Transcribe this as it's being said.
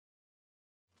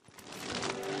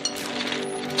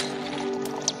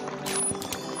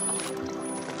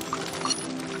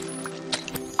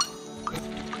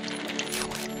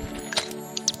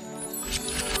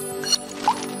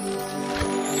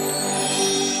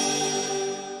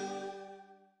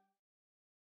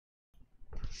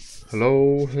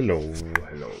Hello, hello,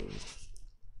 hello.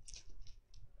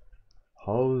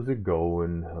 How's it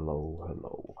going? Hello,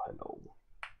 hello, hello.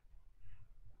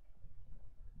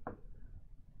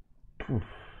 Poof.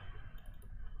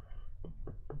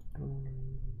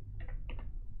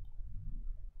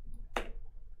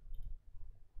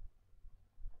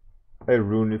 Hey,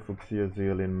 Rooney, Fuxia,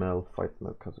 Zealin, Mel, Fight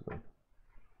Milk, how's it going?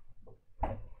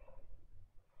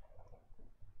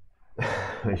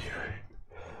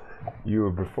 You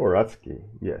were before Atsuki,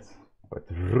 yes, but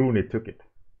Rooney took it.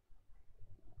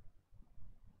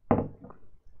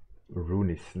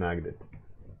 Rooney snagged it.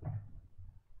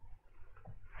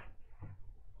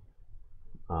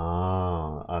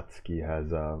 Ah, Atsuki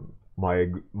has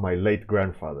my late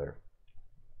grandfather.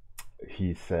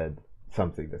 He said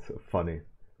something that's so funny,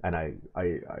 and I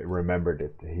remembered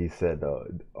it. He said,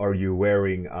 "Are you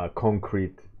wearing a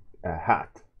concrete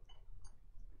hat?"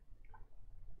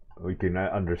 We can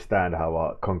understand how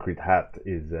a concrete hat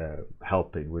is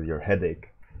helping with your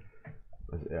headache,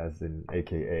 as in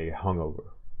AKA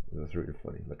hungover. That's really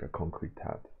funny, like a concrete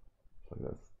hat. So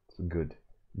that's a good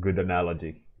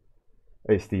analogy.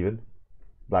 Hey, Steven.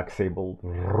 Black Sable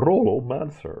Rolo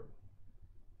Mancer.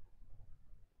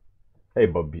 Hey,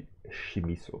 Bobby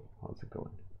Shimiso. How's it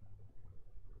going?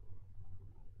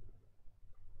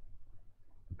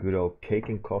 Good old cake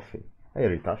and coffee. Hey,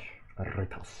 Ritash.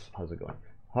 Ritas. How's it going?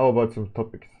 How about some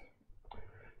topics?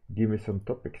 Give me some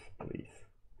topics, please.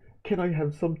 Can I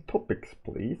have some topics,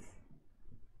 please?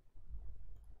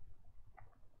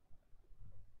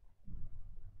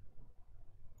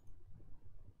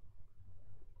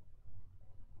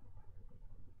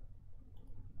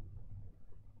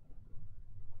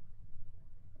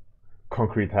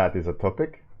 Concrete hat is a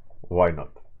topic? Why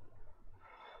not?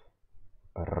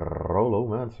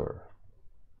 Rolomancer.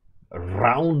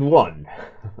 Round one.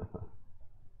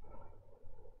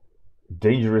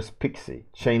 Dangerous Pixie.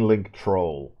 Chainlink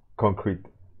Troll. Concrete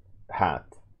hat.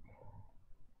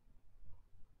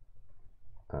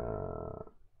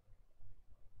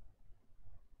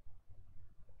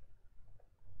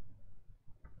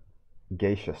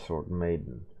 Geisha Sword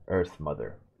Maiden. Earth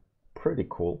Mother. Pretty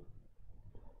cool.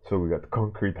 So we got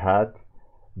Concrete Hat,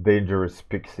 Dangerous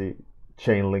Pixie,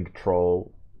 Chainlink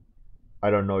Troll. I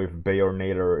don't know if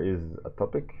Bayonator is a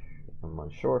topic. I'm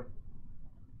unsure.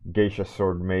 Geisha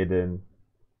Sword Maiden,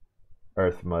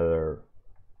 Earth Mother,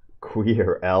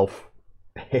 Queer Elf,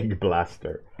 Egg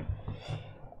Blaster.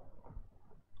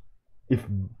 If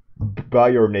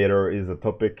Bayonator is a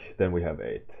topic, then we have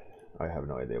 8. I have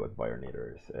no idea what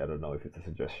Bayonator is. I don't know if it's a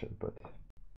suggestion, but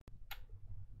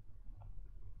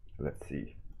let's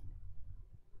see.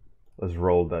 Let's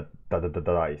roll that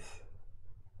dice.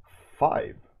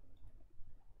 5.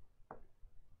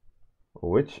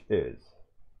 Which is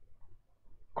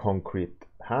Concrete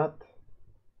Hat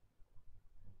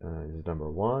is number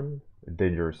 1.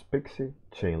 Dangerous Pixie,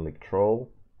 Chainlink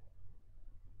Troll,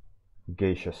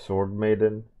 Geisha Sword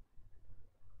Maiden,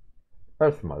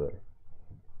 Earth Mother,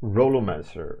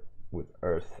 Rolomancer with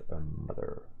Earth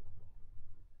Mother.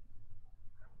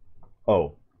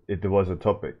 Oh, it was a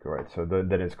topic, right? So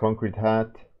then it's Concrete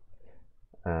Hat,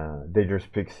 Dangerous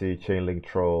Pixie, Chainlink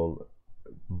Troll,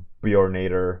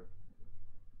 Bjornator,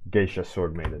 Geisha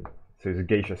Sword Maiden. So it's a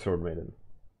Geisha Sword Maiden.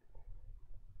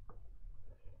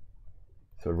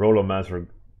 So Rolomancer,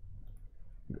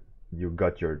 you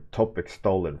got your topic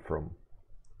stolen from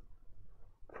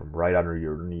right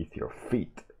underneath your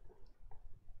feet.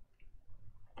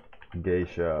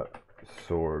 Geisha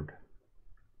Sword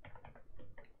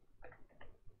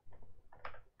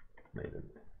Maiden.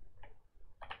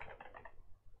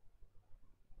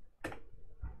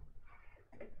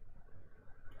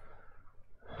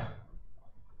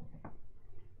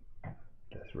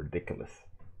 That's ridiculous.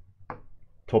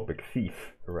 Topic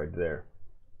thief right there.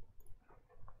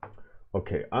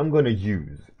 Okay, I'm gonna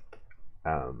use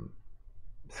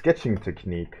sketching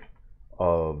technique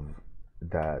of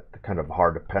that kind of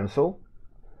hard pencil,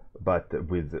 but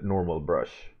with normal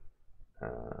brush.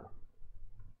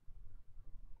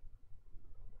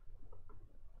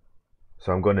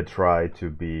 So I'm gonna try to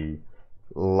be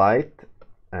light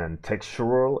and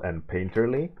textural and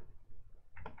painterly,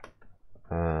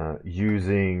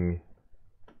 using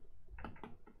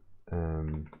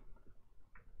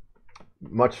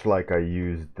much like I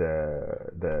used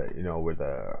the you know, with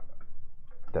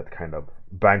that kind of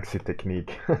Banksy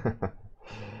technique.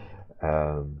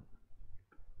 I'm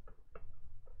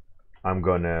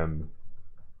gonna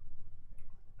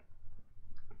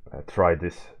try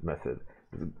this method.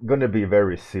 It's gonna be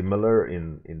very similar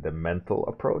in the mental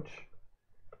approach.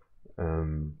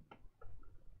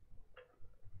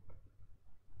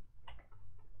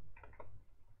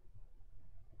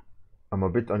 I'm a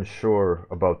bit unsure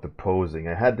about the posing.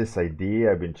 I had this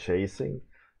idea I've been chasing,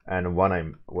 and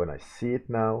when I see it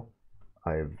now,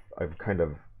 I've kind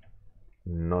of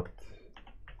not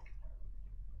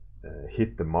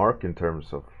hit the mark in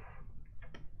terms of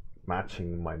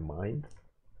matching my mind.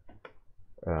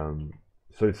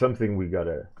 So it's something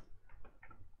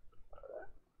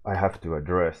I have to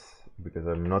address because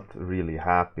I'm not really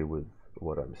happy with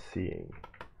what I'm seeing.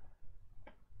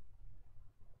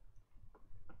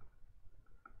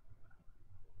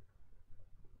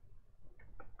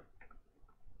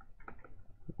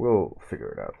 We'll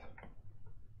figure it out.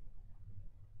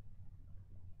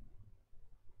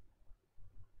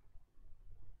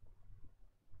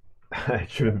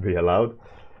 It shouldn't be allowed.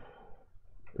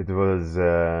 It was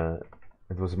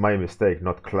my mistake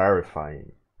not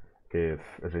clarifying if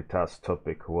Rita's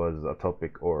topic was a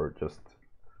topic or just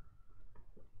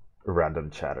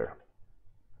random chatter.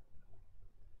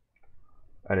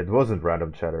 And it wasn't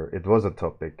random chatter, it was a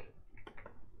topic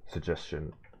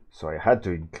suggestion, so I had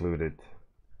to include it.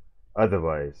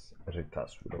 Otherwise,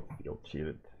 Ritas would feel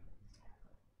cheated.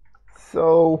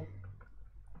 So,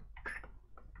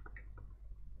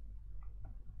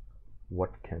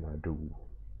 what can I do?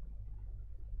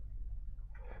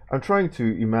 I'm trying to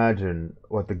imagine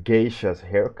what the geisha's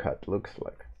haircut looks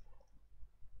like.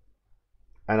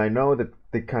 And I know that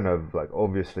they kind of like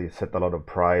obviously set a lot of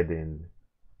pride in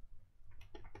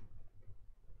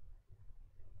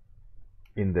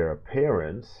their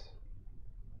appearance.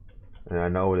 And I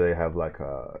know they have like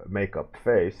a makeup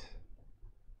face.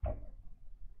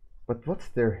 But what's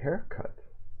their haircut?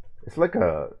 It's like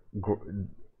a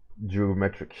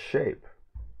geometric shape.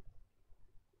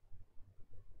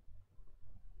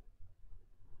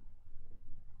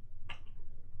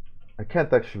 I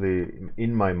can't actually,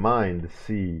 in my mind,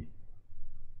 see.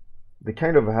 They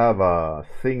kind of have a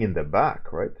thing in the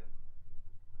back, right?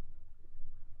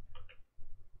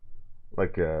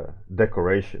 Like a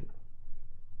decoration.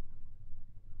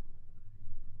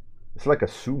 It's like a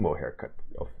sumo haircut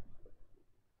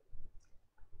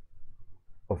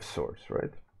of sorts,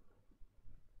 right?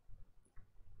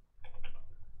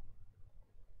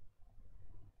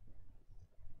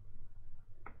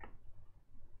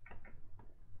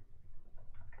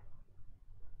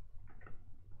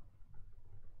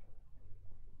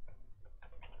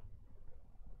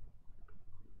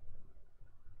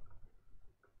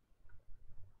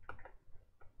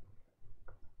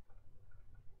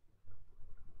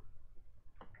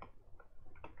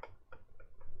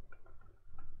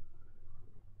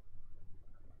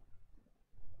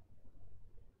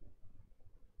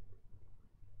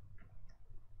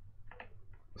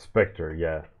 Spectre,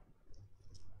 yeah.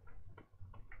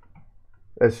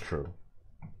 That's true.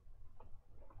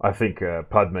 I think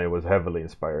Padme was heavily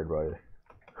inspired by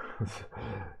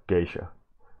geisha.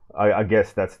 I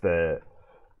guess that's the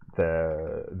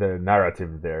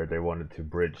narrative there they wanted to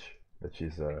bridge, that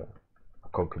she's a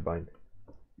concubine.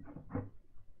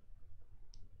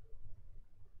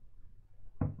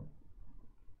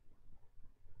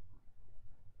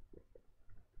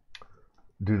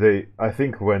 Do they? I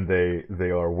think when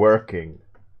they are working,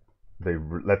 they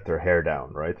let their hair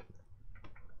down, right?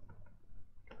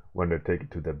 When they take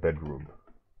it to the bedroom.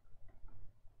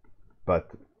 But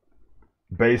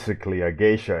basically, a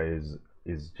geisha is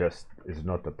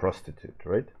not a prostitute,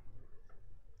 right?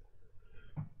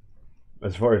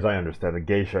 As far as I understand, a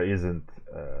geisha isn't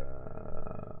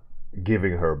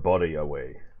giving her body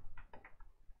away,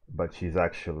 but she's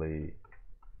actually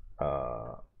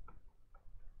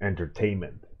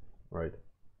entertainment, right?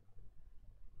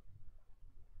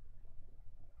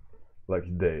 Like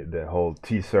the whole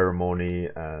tea ceremony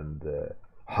and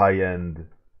high-end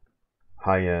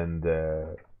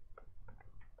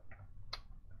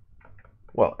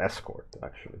well, escort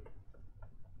actually,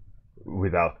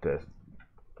 without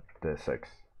the sex,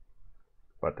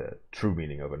 but the true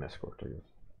meaning of an escort, I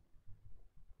guess.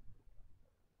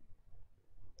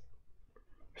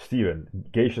 Steven,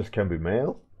 geishas can be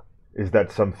male? Is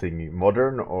that something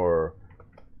modern or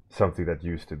something that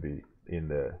used to be in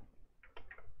the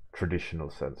traditional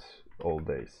sense, old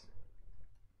days?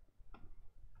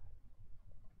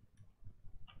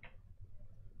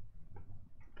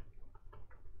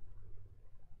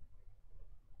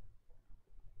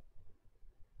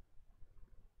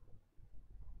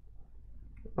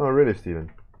 Oh, really,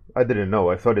 Steven? I didn't know.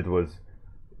 I thought it was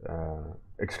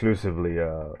exclusively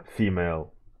a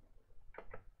female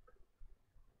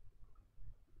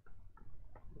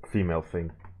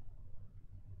thing.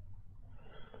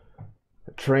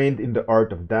 Trained in the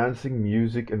art of dancing,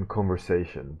 music, and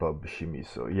conversation, Bob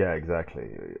Shimiso. Yeah,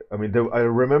 exactly. I mean, I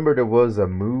remember there was a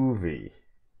movie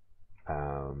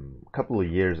a couple of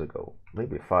years ago,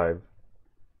 maybe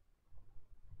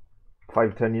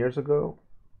 10 years ago,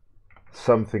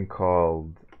 something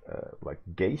called like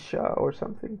geisha or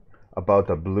something, about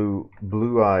a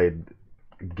blue-eyed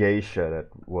geisha that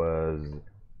was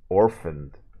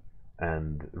orphaned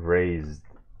and raised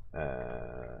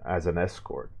as an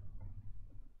escort,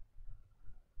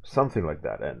 something like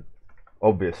that. And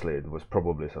obviously it was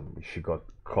probably some, she got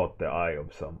caught the eye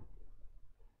of some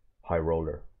high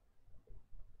roller.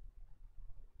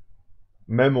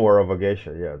 Memoir of a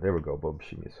Geisha, yeah, there we go, Bob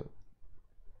Shimizu.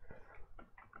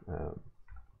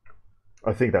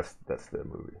 I think that's the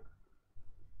movie.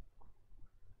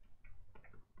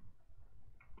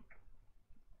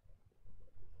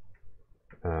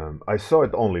 I saw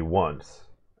it only once,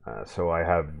 so I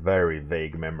have very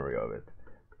vague memory of it.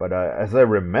 But as I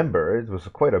remember, it was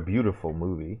quite a beautiful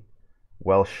movie,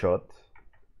 well shot.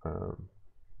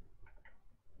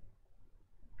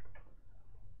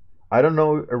 I don't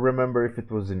know. I remember if it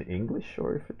was in English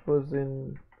or if it was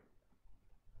in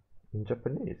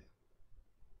Japanese.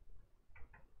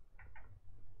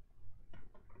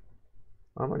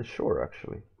 I'm unsure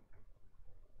actually.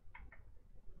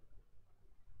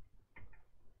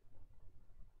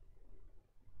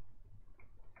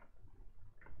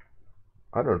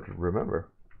 I don't remember.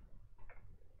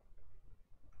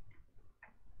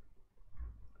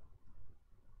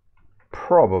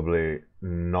 Probably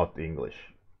not English.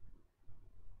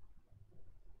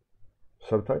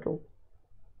 Subtitle?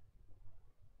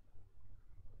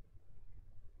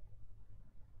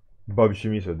 Bob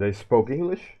Shimizu, they spoke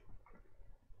English?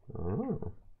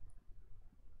 Oh.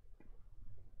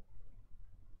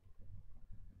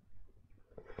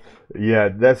 Yeah,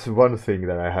 that's one thing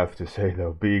that I have to say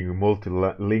though, being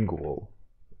multilingual.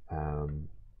 Um,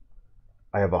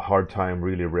 I have a hard time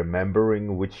really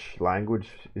remembering which language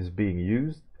is being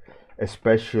used,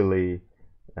 especially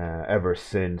ever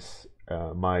since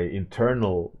my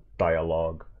internal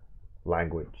dialogue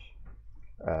language.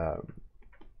 Um,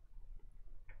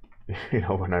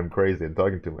 when I'm crazy and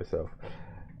talking to myself,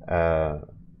 uh,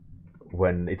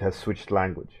 when it has switched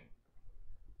language.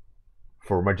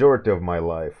 For majority of my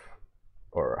life,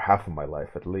 or half of my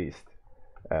life at least,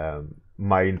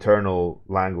 my internal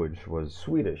language was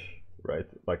Swedish, right?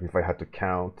 Like if I had to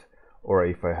count or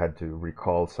if I had to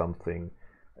recall something,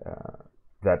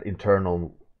 that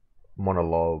internal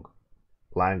monologue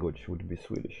language would be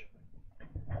Swedish.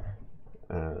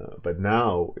 But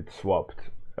now it's swapped.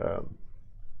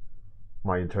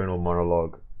 My internal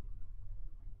monologue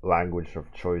language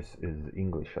of choice is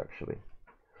English actually,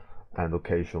 and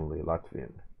occasionally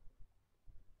Latvian,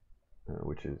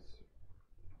 which is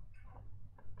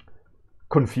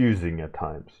confusing at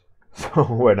times. So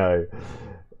when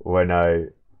I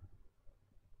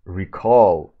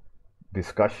recall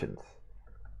discussions,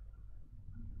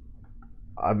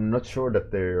 I'm not sure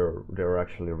that they're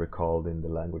actually recalled in the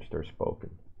language they're spoken.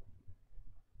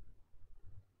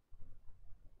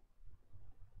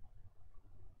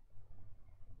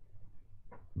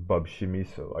 Bob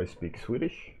Shimizu, I speak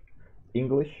Swedish,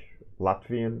 English,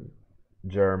 Latvian,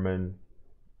 German,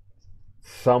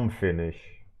 some Finnish.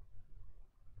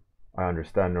 I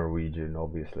understand Norwegian,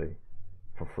 obviously,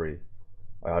 for free.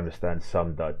 I understand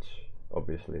some Dutch,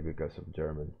 obviously, because of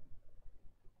German.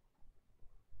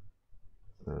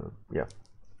 Yeah.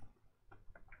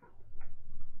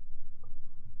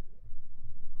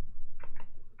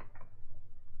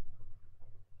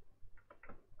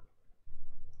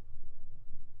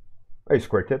 Hey,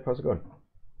 Square Tip, how's it going?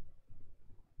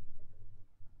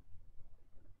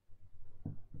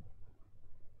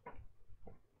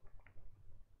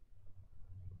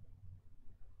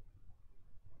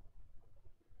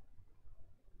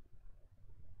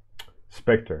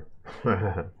 Spectre.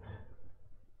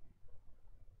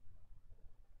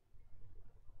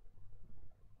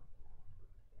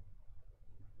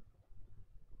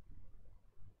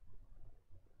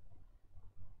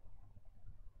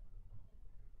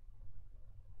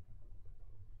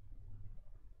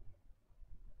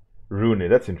 Rooney,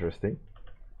 that's interesting.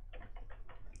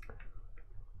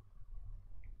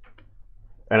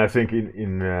 And I think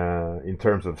in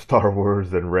terms of Star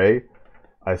Wars and Rey,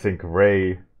 I think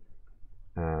Rey.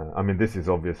 I mean, this is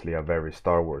obviously a very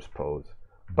Star Wars pose,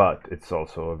 but it's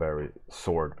also a very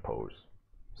sword pose.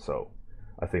 So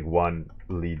I think one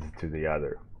leads to the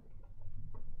other.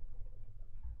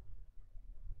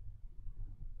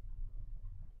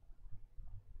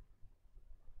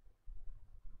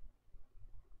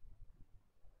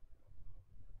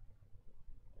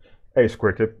 Hey,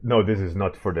 Square Tip. No, this is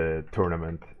not for the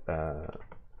tournament.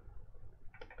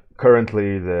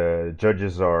 Currently, the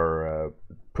judges are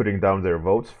putting down their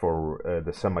votes for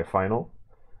the semifinal.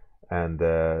 And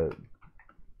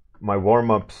my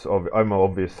warm-ups, I'm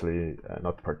obviously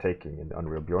not partaking in the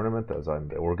Unreal Bjorn as I'm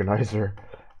the organizer.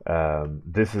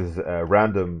 This is a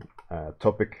random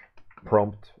topic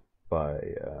prompt by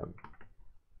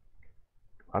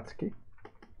Atsuki.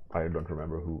 I don't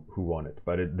remember who won it,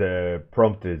 but the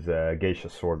prompt is Geisha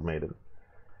Sword Maiden.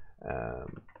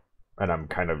 And I'm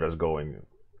kind of just going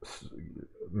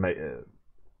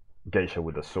geisha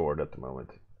with a sword at the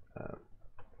moment.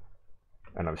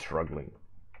 And I'm struggling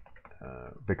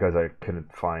because I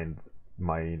couldn't find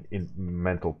my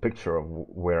mental picture of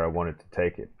where I wanted to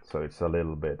take it. So it's a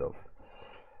little bit of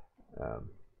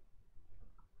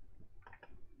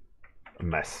a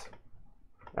mess.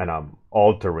 And I'm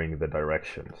altering the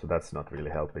direction, so that's not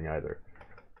really helping either.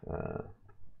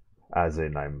 As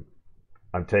in, I'm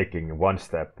taking one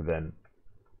step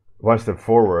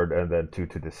forward and then two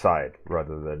to the side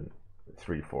rather than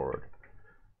three forward.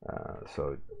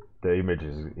 So the image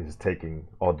is taking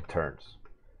odd turns,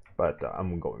 but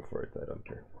I'm going for it. I don't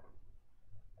care.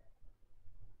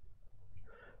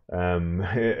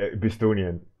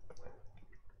 Bistonian.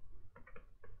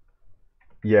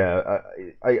 Yeah,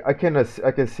 I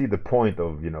can see the point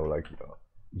of, like,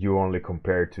 you only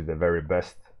compare to the very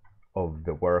best of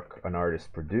the work an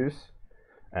artist produce,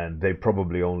 and they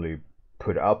probably only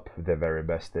put up the very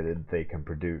best that they can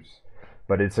produce.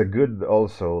 But it's a good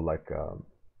also, like,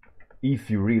 if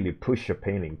you really push a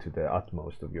painting to the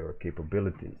utmost of your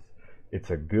capabilities, it's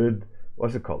a good,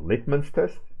 what's it called, litmus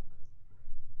test?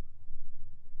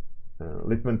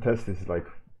 Litmus test is like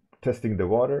testing the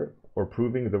water or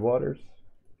proving the waters.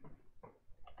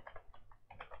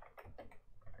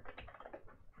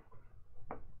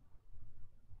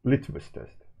 Litmus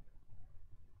test.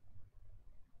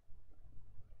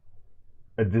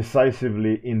 A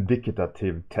decisively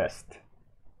indicative test,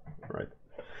 right?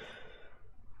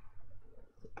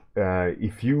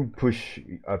 If you push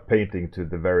a painting to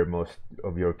the very most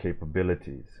of your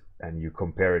capabilities and you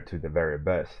compare it to the very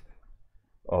best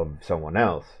of someone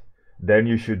else, then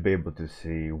you should be able to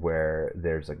see where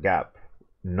there's a gap.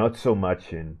 Not so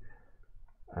much in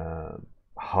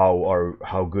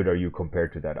how good are you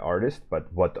compared to that artist,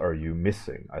 but what are you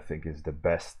missing, I think, is the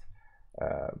best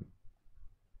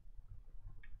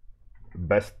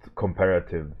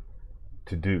comparative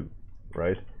to do,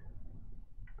 right?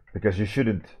 Because you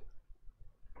shouldn't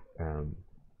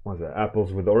what's that,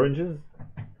 apples with oranges?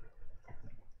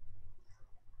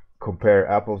 Compare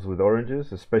apples with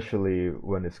oranges, especially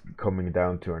when it's coming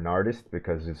down to an artist,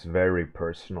 because it's very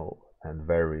personal and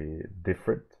very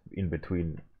different in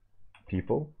between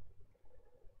people.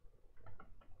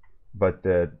 But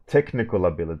the technical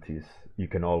abilities you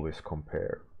can always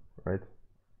compare, right?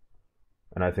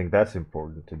 And I think that's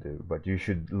important to do. But you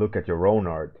should look at your own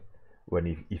art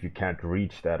if you can't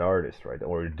reach that artist, right,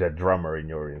 or the drummer in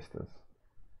your instance.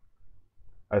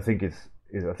 I think it's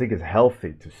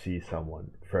healthy to see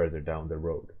someone further down the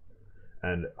road,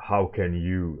 and how can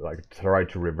you, like, try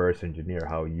to reverse engineer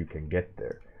how you can get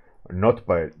there, not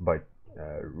by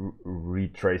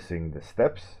retracing the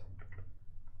steps,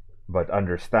 but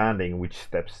understanding which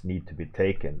steps need to be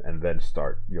taken and then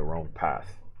start your own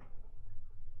path.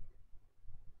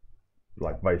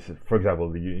 Like, for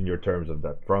example, in your terms of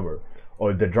that drummer,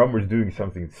 or the drummer's doing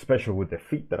something special with the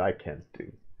feet that I can't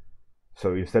do.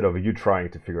 So instead of you trying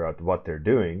to figure out what they're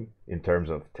doing in terms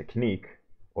of technique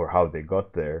or how they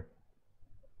got there,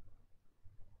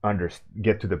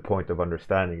 get to the point of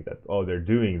understanding that, oh, they're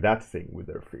doing that thing with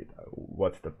their feet.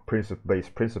 What's the base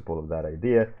principle of that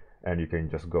idea? And you can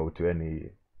just go to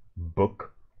any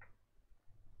book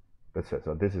that says,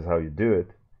 oh, this is how you do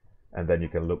it. And then you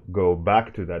can go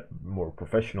back to that more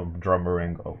professional drummer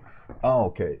and go, oh,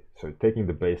 okay, so taking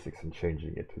the basics and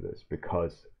changing it to this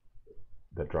because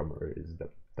the drummer is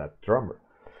that drummer.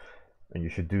 And you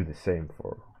should do the same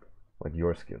for, like,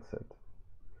 your skill set.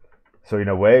 So in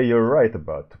a way, you're right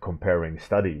about comparing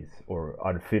studies or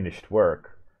unfinished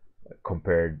work.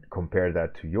 Compare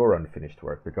that to your unfinished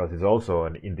work, because it's also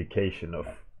an indication of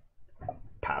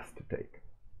path to take.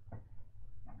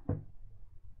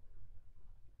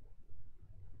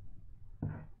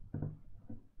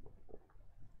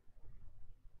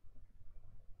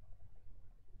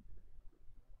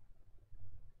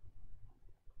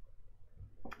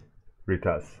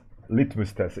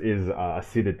 Litmus test is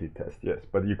acidity test, yes,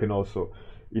 but you can also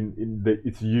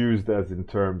it's used as in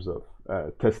terms of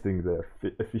testing the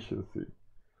efficiency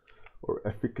or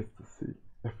efficacy.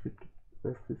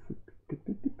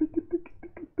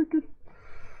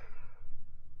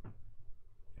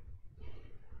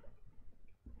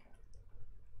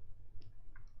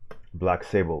 Black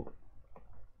Sable.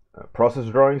 process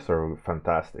drawings are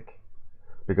fantastic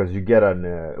because you get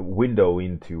a window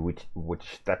into which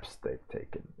steps they've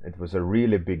taken. It was a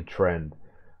really big trend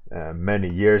many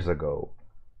years ago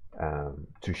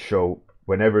to show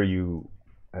whenever you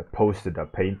posted a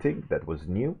painting that was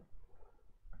new,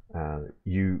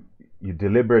 you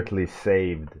deliberately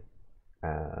saved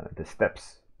the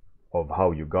steps of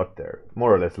how you got there,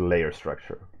 more or less layer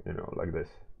structure, like this.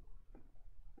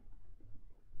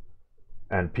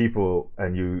 And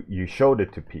you showed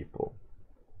it to people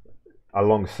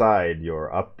alongside your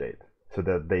update, so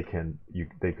that they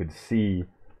could see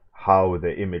how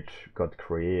the image got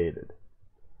created.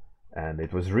 And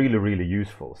it was really, really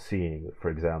useful seeing, for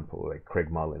example, like Craig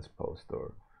Mullin's post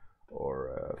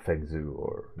or Feng Zhu,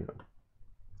 or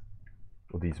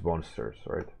these monsters,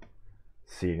 right?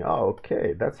 Seeing, oh,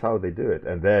 okay, that's how they do it.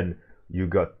 And then you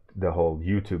got the whole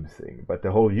YouTube thing, but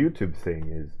the whole YouTube thing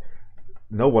is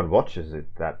no one watches it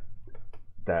that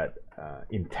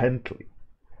intently,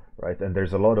 right? And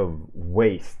there's a lot of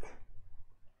waste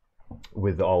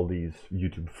with all these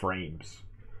YouTube frames.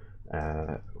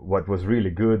 What was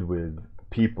really good with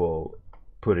people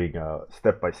putting a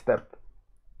step-by-step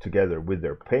together with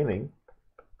their painting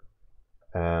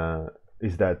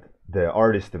is that the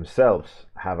artists themselves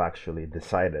have actually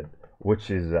decided which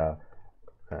is a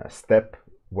step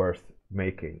worth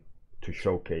making to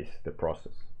showcase the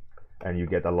process. And you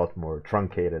get a lot more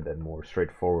truncated and more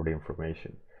straightforward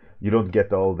information. You don't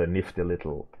get all the nifty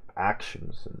little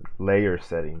actions and layer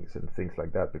settings and things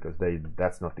like that, because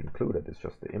that's not included. It's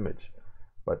just the image.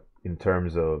 But in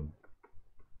terms of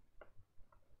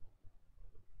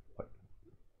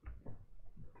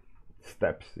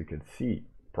steps, you can see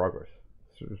progress.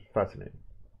 It's fascinating.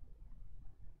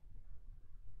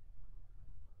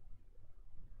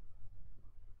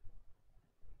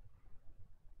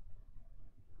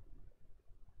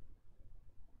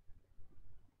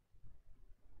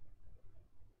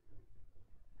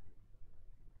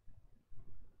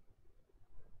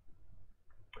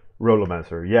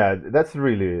 Rollomancer, yeah, it's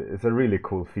a really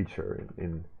cool feature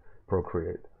in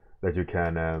Procreate, that you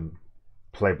can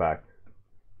play back.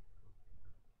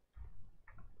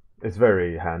 It's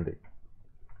very handy.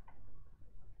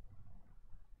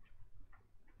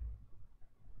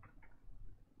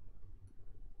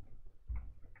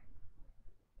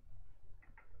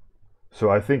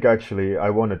 So I think actually I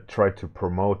want to try to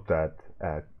promote that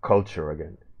culture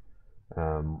again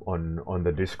on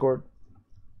the Discord.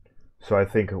 So I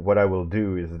think what I will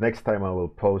do is next time I will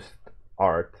post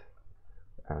art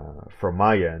from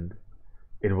my end,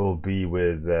 it will be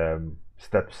with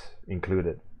steps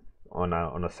included on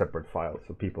a separate file,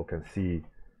 so people can see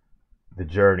the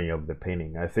journey of the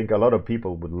painting. I think a lot of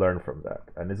people would learn from that,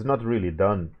 and it's not really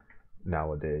done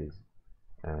nowadays,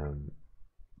 um,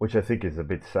 which I think is a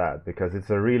bit sad, because it's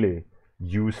a really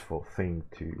useful thing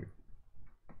to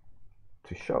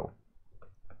show.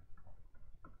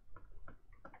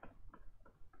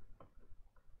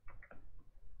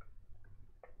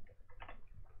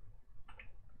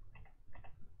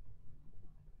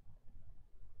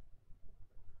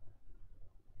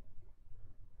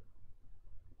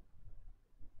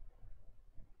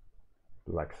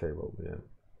 Black Sable, yeah.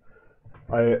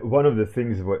 One of the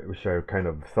things which I kind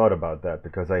of thought about that,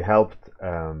 because I helped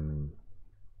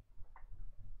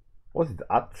was it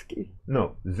Atski?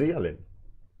 No, Zialin,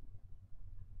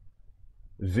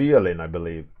 I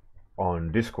believe,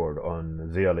 on Discord,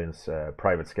 on Zialin's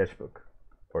private sketchbook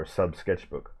or sub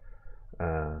sketchbook.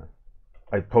 Uh,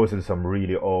 I posted some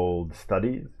really old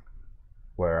studies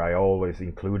where I always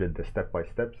included the step by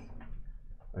steps.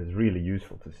 It's really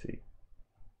useful to see.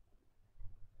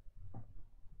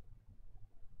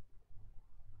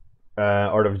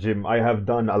 Art of Gym, I have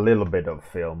done a little bit of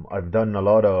film. I've done a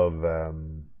lot of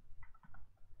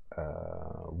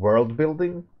world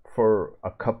building for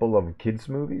a couple of kids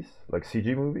movies, like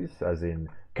CG movies, as in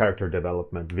character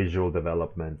development, visual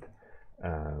development,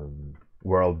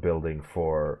 world building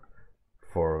for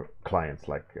clients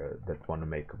like that want to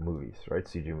make movies, right?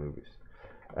 CG movies.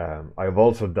 I've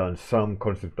also done some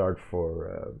concept art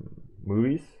for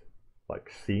movies,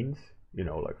 like scenes,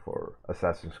 like for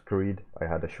Assassin's Creed. I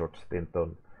had a short stint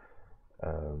on.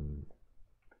 Um,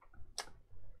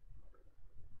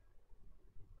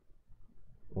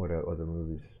 what are other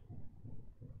movies?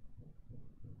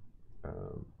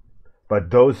 Um, but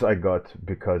those I got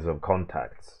because of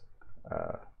contacts.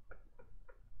 Uh,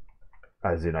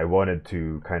 as in, I wanted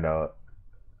to kind of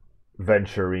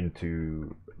venture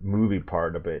into movie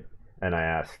part of it, and I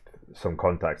asked some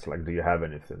contacts, like, do you have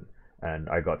anything? And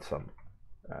I got some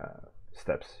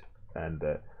steps. And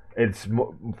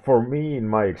for me, in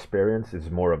my experience, it's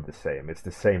more of the same. It's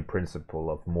the same principle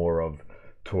of more of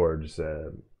towards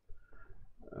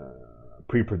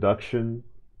pre-production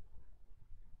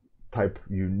type.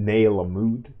 You nail a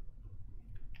mood,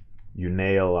 you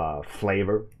nail a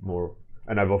flavor more.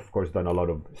 And I've of course done a lot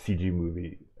of CG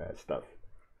movie stuff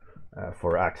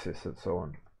for Axis and so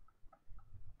on.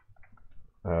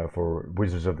 For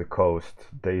Wizards of the Coast,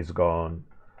 Days Gone,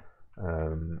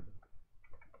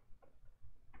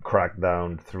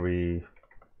 Crackdown 3,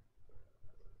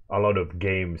 a lot of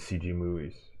game CG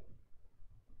movies.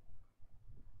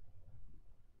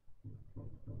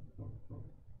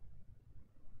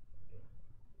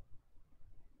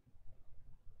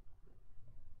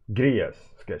 Gria's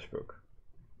sketchbook.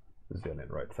 Zealand,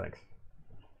 right? Thanks.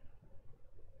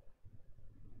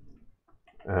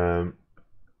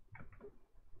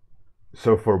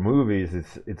 So for movies,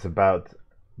 it's about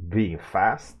being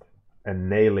fast and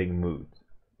nailing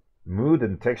mood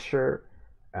and texture,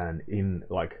 and in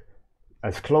like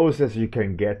as close as you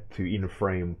can get to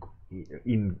in-frame,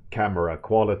 in-camera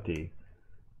quality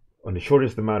on the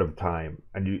shortest amount of time.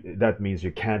 And that means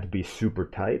you can't be super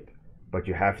tight, but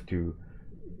you have to,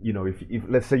 you know, if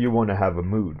let's say you want to have a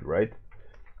mood, right?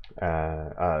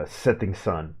 Setting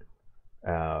sun,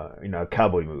 a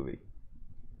cowboy movie.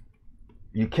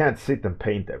 You can't sit and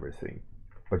paint everything,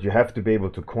 but you have to be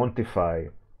able to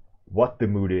quantify what the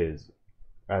mood is.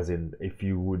 As in, if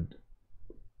you would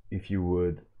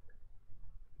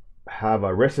have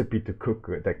a recipe to cook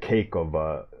the cake of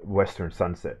a Western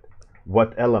sunset,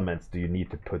 what elements do you need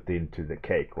to put into the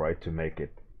cake, right, to make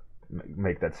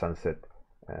that sunset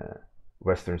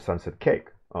Western sunset cake?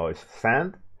 Oh, it's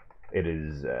sand. It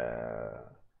is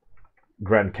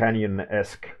Grand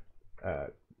Canyon-esque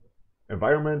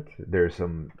environment. There's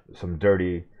some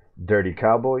dirty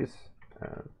cowboys.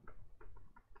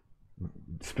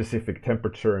 Specific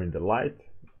temperature in the light,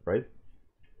 right?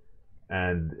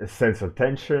 And a sense of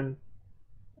tension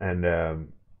and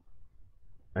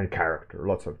character,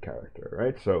 lots of character,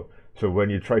 right? So when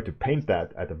you try to paint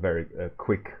that at a very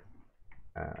quick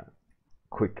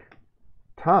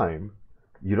time,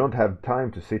 you don't have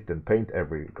time to sit and paint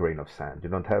every grain of sand. You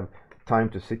don't have time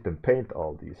to sit and paint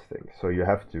all these things. So you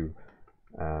have to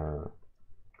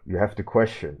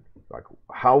question like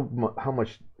how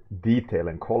much detail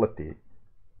and quality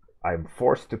I'm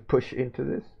forced to push into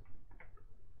this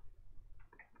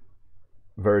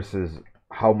versus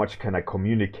how much can I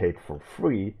communicate for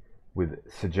free with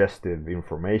suggestive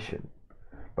information.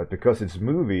 But because it's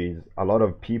movies, a lot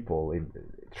of people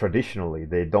traditionally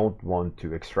they don't want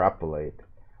to extrapolate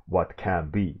what can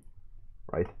be,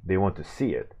 right? They want to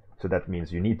see it. So that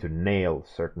means you need to nail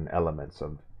certain elements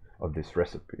of this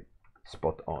recipe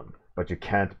spot on, but you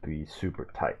can't be super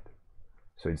tight.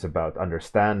 So it's about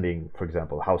understanding, for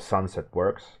example, how sunset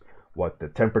works, what the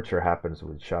temperature happens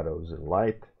with shadows and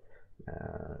light,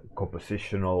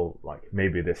 compositional, like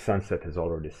maybe the sunset has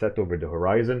already set over the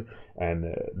horizon and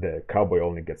the cowboy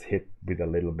only gets hit with a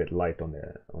little bit light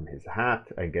on his hat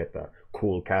and get a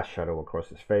cool cast shadow across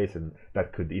his face, and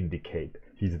that could indicate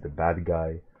he's the bad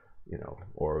guy,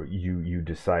 or you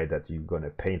decide that you're going to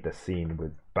paint a scene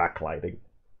with backlighting.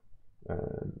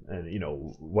 And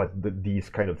what these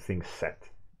kind of things set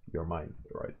your mind,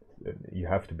 right? And you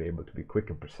have to be able to be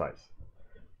quick and precise,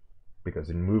 because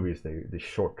in movies they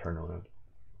short turnaround.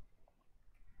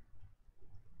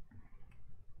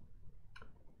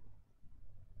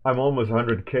 I'm almost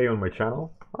 100k on my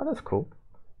channel. Oh, that's cool.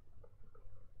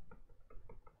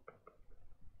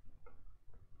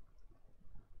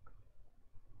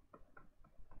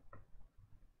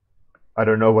 I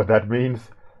don't know what that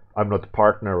means. I'm not a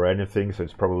partner or anything, so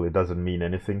it probably doesn't mean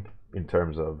anything in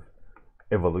terms of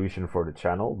evolution for the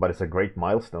channel, but it's a great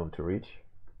milestone to reach.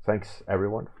 Thanks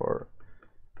everyone for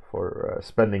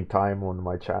spending time on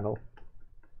my channel.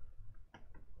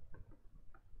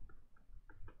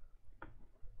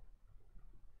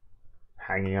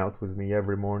 Hanging out with me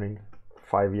every morning,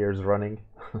 5 years running.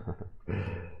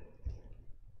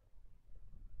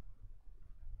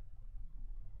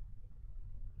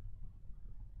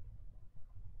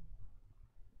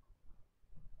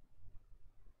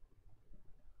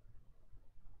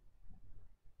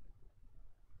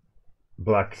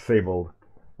 Black Sable.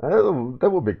 That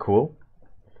would be cool.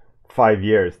 5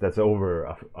 years. That's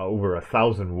over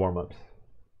 1,000 warm-ups.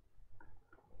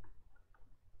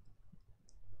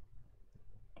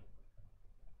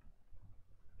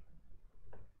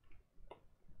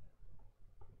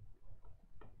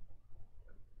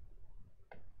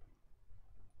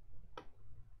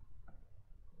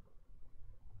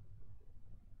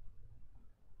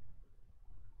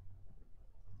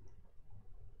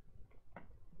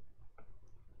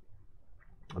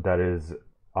 That is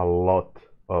a lot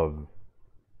of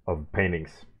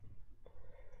paintings.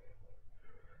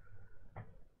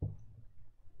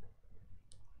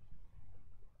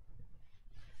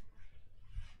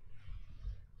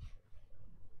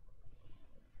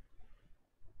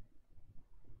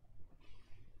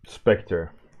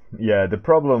 Spectre. Yeah, the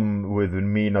problem with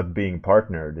me not being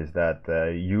partnered is that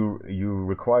you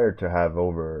require to have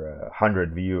over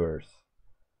 100 viewers,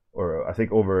 or I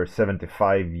think over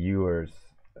 75 viewers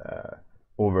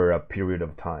over a period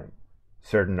of time,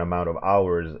 certain amount of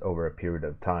hours over a period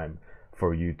of time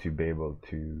for you to be able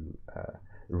to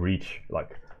reach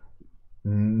like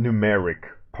numeric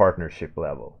partnership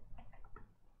level.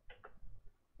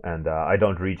 And I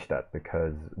don't reach that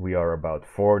because we are about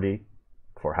 40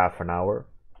 for half an hour,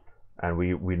 and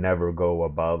we never go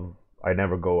above. I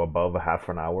never go above a half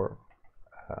an hour.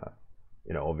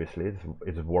 Obviously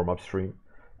it's a warm up stream,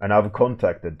 and I've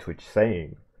contacted Twitch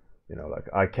saying, like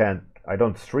I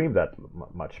don't stream that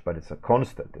much, but it's a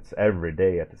constant. It's every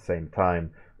day at the same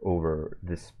time over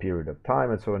this period of time,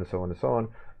 and so on and so on and so on.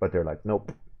 But they're like,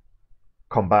 nope,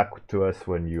 come back to us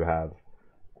when you have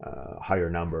higher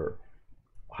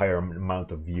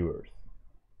amount of viewers.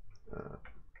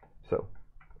 So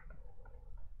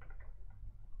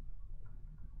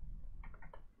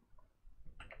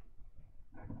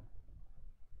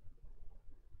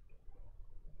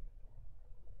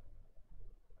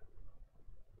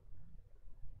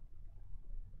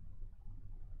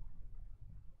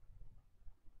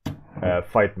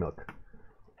fight milk.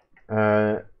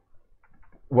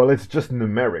 Well, it's just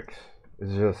numerics.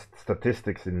 It's just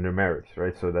statistics in numerics,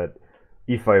 right? So that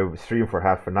if I stream for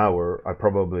half an hour, I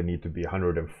probably need to be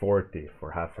 140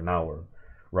 for half an hour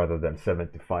rather than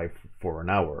 75 for an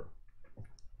hour.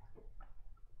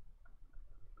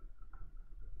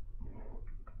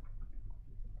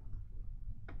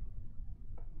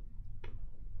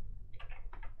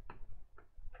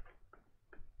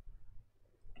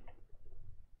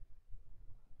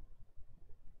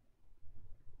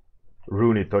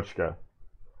 Rooney Tochka.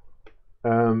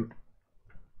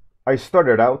 I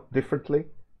started out differently.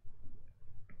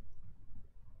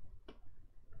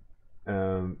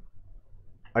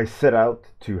 I set out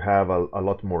to have a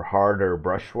lot more harder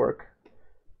brushwork.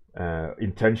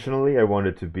 Intentionally, I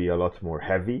wanted to be a lot more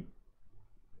heavy.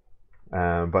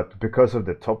 But because of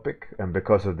the topic and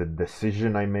because of the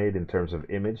decision I made in terms of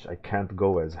image, I can't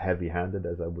go as heavy-handed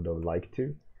as I would have liked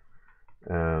to.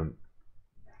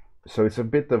 So it's a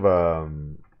bit of a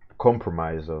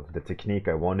compromise of the technique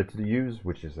I wanted to use,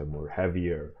 which is a more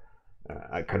heavier,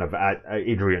 kind of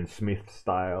Adrian Smith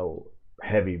style,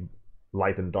 heavy,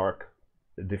 light and dark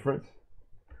difference.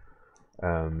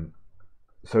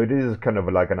 So it is kind of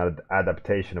like an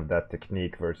adaptation of that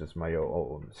technique versus my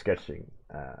own sketching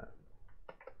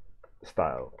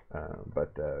style.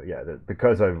 But yeah,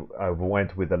 because I've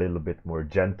went with a little bit more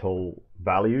gentle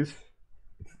values,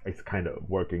 it's kind of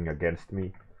working against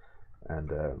me,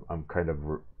 and I'm kind of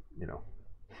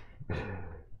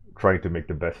trying to make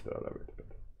the best out of it.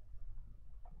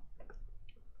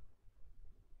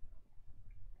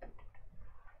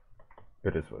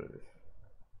 It is what it is.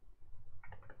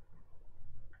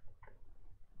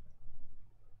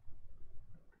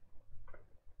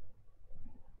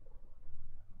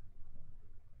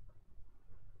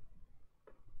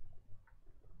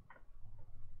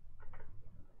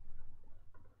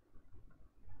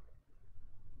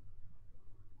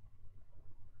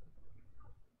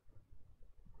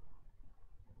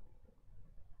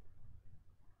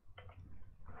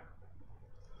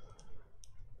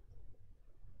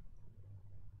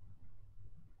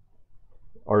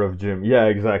 Art of Gym, yeah,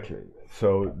 exactly.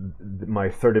 So my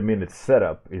 30-minute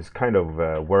setup is kind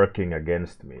of working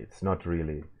against me. It's not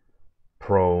really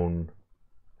prone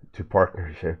to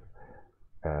partnership,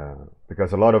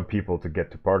 because a lot of people, to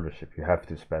get to partnership, you have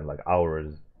to spend like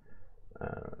hours,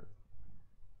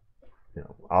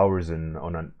 hours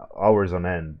on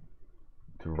end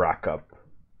to rack up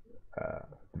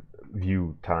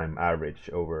view time average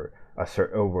over a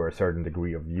certain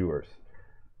degree of viewers.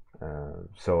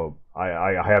 So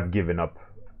I have given up.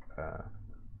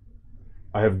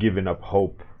 I have given up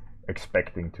hope,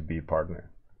 expecting to be a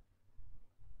partner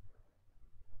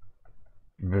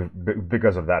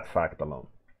because of that fact alone.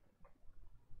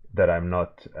 That I'm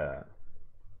not.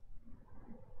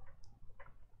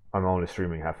 I'm only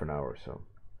streaming half an hour, so.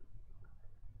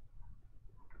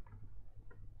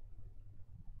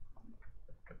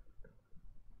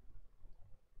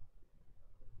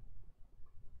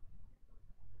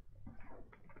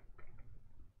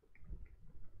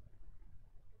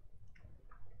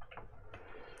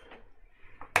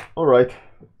 All right,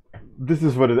 this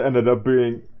is what it ended up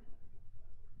being.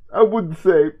 I would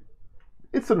say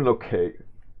it's an okay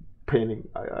painting.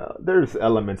 There's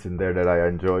elements in there that I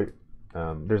enjoy.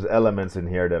 There's elements in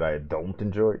here that I don't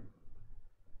enjoy.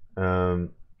 I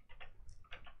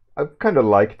kind of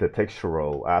like the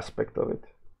textural aspect of it.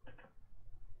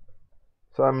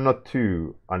 So I'm not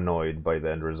too annoyed by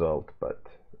the end result, but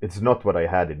it's not what I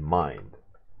had in mind.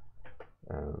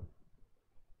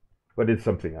 But it's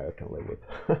something I can live with.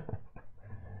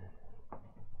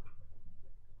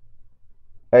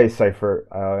 Hey Cypher,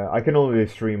 I can only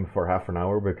stream for half an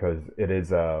hour because it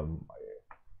is I'm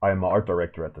an art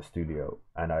director at the studio,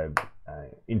 and I've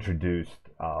introduced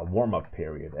a warm-up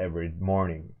period every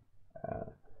morning,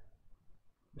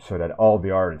 so that all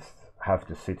the artists have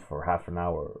to sit for half an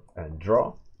hour and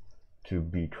draw to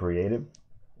be creative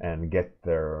and get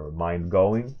their mind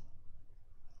going.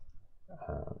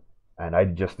 And I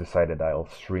just decided I'll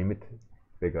stream it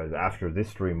because after this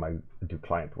stream I do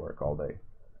client work all day,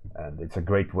 and it's a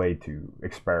great way to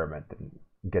experiment and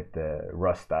get the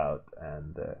rust out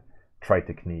and try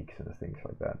techniques and things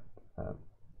like that.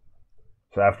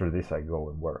 So after this I go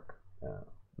and work.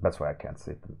 That's why I can't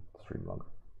sit and stream longer.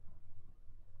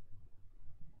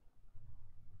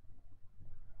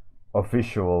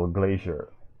 Official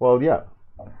glacier. Well, yeah,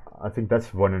 I think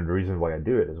that's one of the reasons why I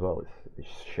do it as well, is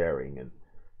sharing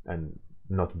and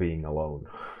not being alone.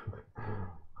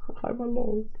 I'm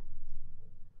alone.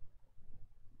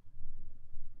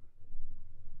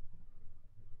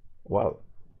 Well,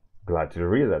 glad to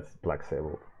read that, Black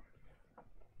Sable.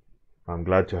 I'm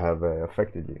glad to have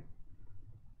affected you.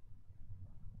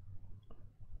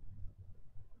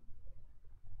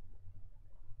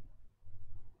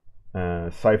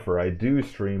 Cypher, I do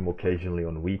stream occasionally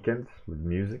on weekends with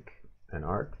music and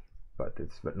art, but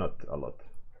not a lot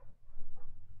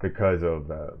because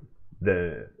of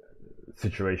the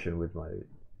situation with my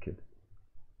kid.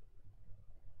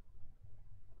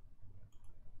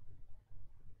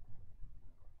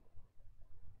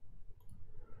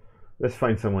 Let's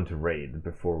find someone to raid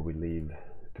before we leave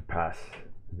to pass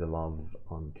the love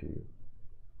on to.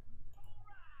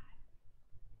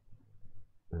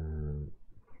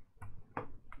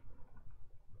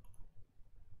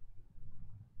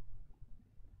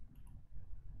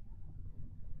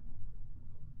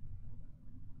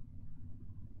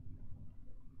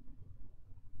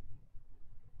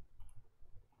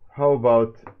 How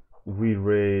about we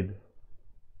raid?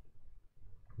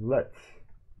 Let's.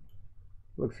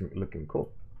 Looking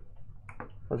cool.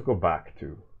 Let's go back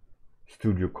to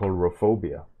Studio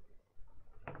Colorophobia.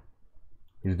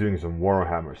 He's doing some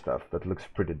Warhammer stuff that looks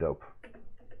pretty dope.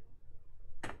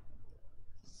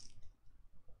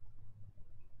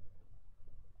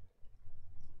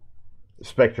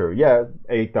 Spectre, yeah,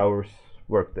 8 hours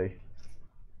workday.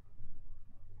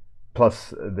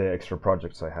 Plus the extra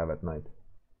projects I have at night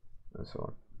and so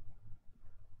on.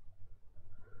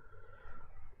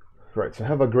 Right, so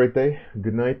have a great day.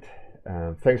 Good night.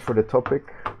 Thanks for the topic.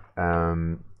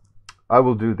 I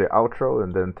will do the outro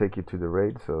and then take you to the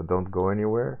raid, so don't go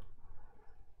anywhere.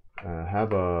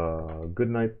 Have a good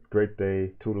night, great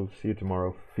day. Toodles, see you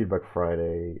tomorrow. Feedback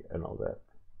Friday and all that.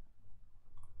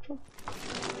 Ciao.